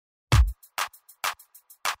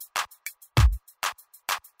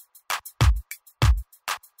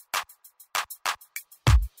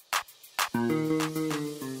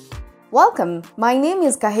Welcome. My name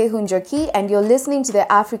is Kahehun Joki and you're listening to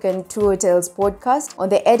the African Tour Tales podcast on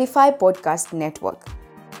the Edify Podcast Network.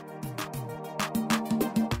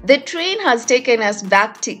 The train has taken us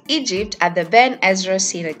back to Egypt at the Ben Ezra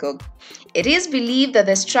Synagogue. It is believed that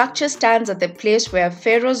the structure stands at the place where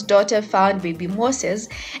Pharaoh's daughter found baby Moses,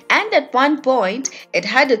 and at one point it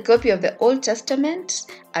had a copy of the Old Testament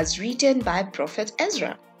as written by Prophet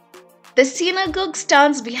Ezra. The synagogue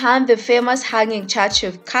stands behind the famous hanging church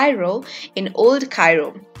of Cairo in Old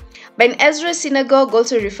Cairo. Ben Ezra Synagogue,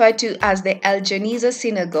 also referred to as the El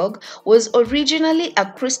Synagogue, was originally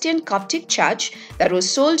a Christian Coptic church that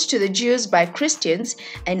was sold to the Jews by Christians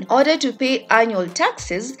in order to pay annual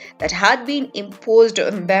taxes that had been imposed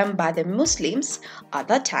on them by the Muslims at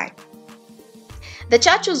that time. The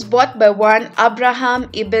church was bought by one Abraham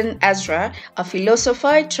ibn Ezra, a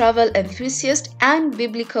philosopher, travel enthusiast, and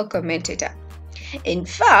biblical commentator. In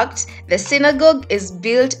fact, the synagogue is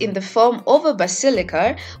built in the form of a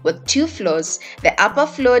basilica with two floors, the upper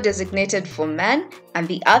floor designated for men and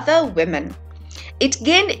the other women. It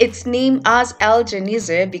gained its name as El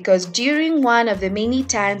Genizer because during one of the many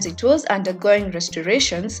times it was undergoing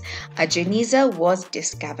restorations, a genizer was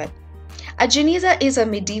discovered. A genizer is a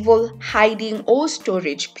medieval hiding or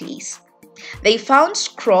storage place. They found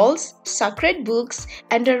scrolls, sacred books,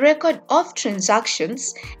 and a record of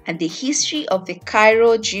transactions and the history of the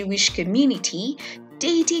Cairo Jewish community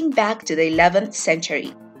dating back to the 11th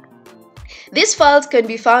century. These files can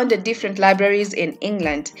be found at different libraries in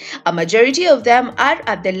England. A majority of them are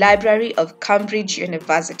at the Library of Cambridge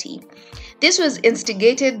University. This was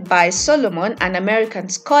instigated by Solomon, an American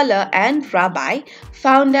scholar and rabbi,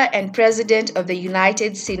 founder and president of the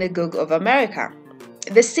United Synagogue of America.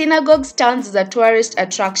 The synagogue stands as a tourist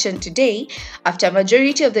attraction today after a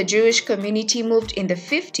majority of the Jewish community moved in the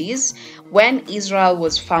 50s when Israel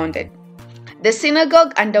was founded. The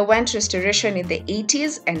synagogue underwent restoration in the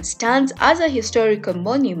 80s and stands as a historical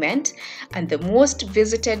monument and the most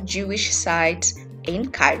visited Jewish site in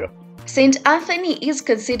Cairo. St. Anthony is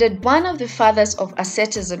considered one of the fathers of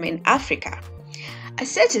asceticism in Africa.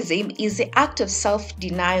 Asceticism is the act of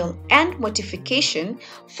self-denial and mortification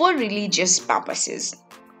for religious purposes.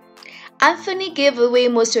 Anthony gave away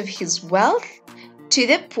most of his wealth to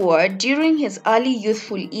the poor during his early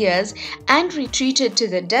youthful years and retreated to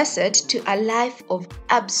the desert to a life of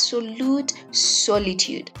absolute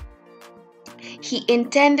solitude. He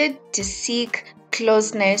intended to seek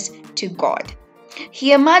closeness to God.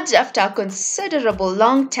 He emerged after a considerable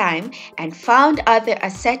long time and found other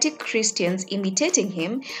ascetic Christians imitating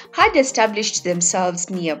him had established themselves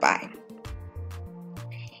nearby.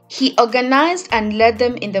 He organized and led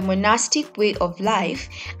them in the monastic way of life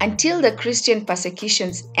until the Christian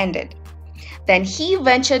persecutions ended. Then he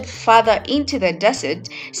ventured further into the desert,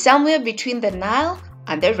 somewhere between the Nile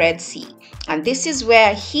and the Red Sea. And this is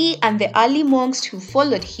where he and the early monks who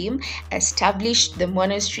followed him established the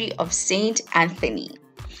monastery of St. Anthony.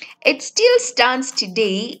 It still stands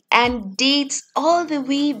today and dates all the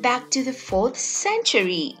way back to the 4th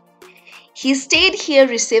century. He stayed here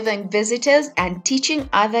receiving visitors and teaching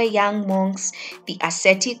other young monks the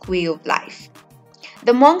ascetic way of life.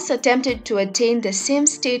 The monks attempted to attain the same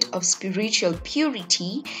state of spiritual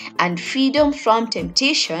purity and freedom from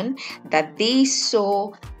temptation that they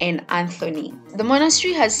saw in Anthony. The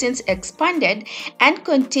monastery has since expanded and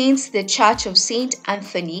contains the Church of St.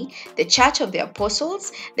 Anthony, the Church of the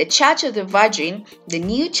Apostles, the Church of the Virgin, the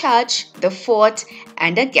New Church, the Fort,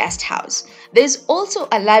 and a guest house. There is also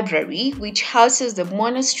a library which houses the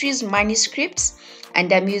monastery's manuscripts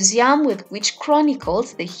and a museum with which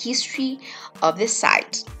chronicles the history of the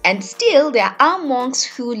site. And still, there are monks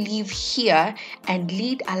who live here and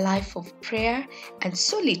lead a life of prayer and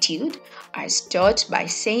solitude as taught by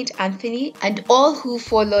Saint Anthony and all who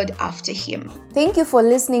followed after him. Thank you for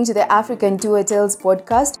listening to the African Tour Tales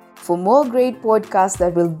podcast. For more great podcasts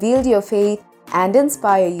that will build your faith and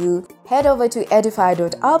inspire you, head over to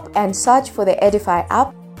edify.app and search for the Edify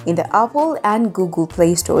app in the Apple and Google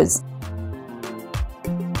Play stores.